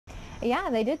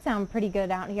Yeah, they did sound pretty good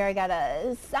out here.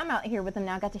 I'm out here with them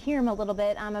now. Got to hear them a little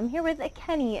bit. I'm here with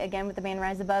Kenny again with the band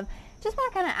Rise Above. Just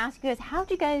want to kind of ask you guys, how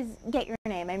did you guys get your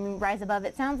name? I mean, Rise Above.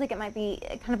 It sounds like it might be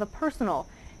kind of a personal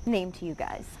name to you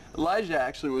guys. Elijah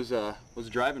actually was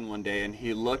driving one day and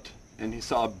he looked and he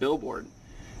saw a billboard,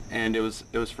 and it was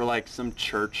for like some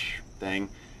church thing,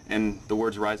 and the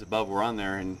words Rise Above were on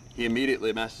there, and he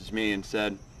immediately messaged me and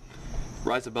said,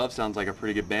 Rise Above sounds like a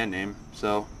pretty good band name.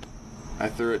 So I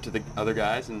threw it to the other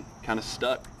guys and kind of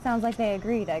stuck. Sounds like they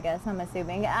agreed, I guess, I'm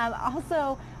assuming.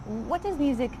 Also, what does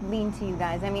music mean to you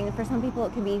guys? I mean, for some people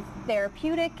it can be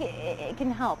therapeutic, it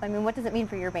can help. I mean, what does it mean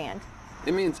for your band?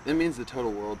 It means the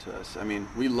total world to us. I mean,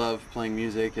 we love playing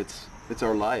music. It's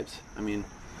our lives. I mean,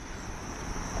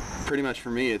 pretty much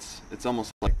for me, it's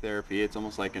almost like therapy. It's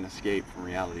almost like an escape from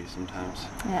reality sometimes.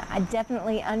 Yeah, I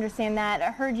definitely understand that.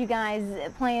 I heard you guys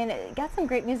playing, got some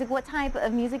great music. What type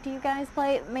of music do you guys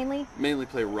play mainly? Mainly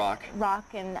play rock. Rock,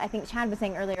 and I think Chad was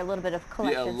saying earlier a little bit of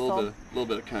collective soul. Yeah, a little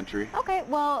bit of country. Okay,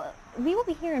 well, we will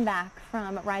be hearing back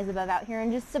from Rise Above out here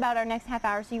in just about our next half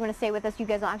hour, so you want to stay with us. You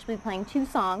guys will actually be playing 2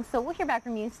 songs, so we'll hear back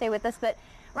from you. Stay with us, but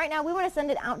right now we want to send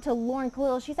it out to Lauren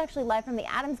Khalil. She's actually live from the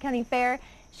Adams County Fair.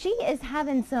 She is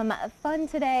having some fun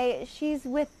today. She's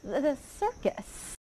with the circus.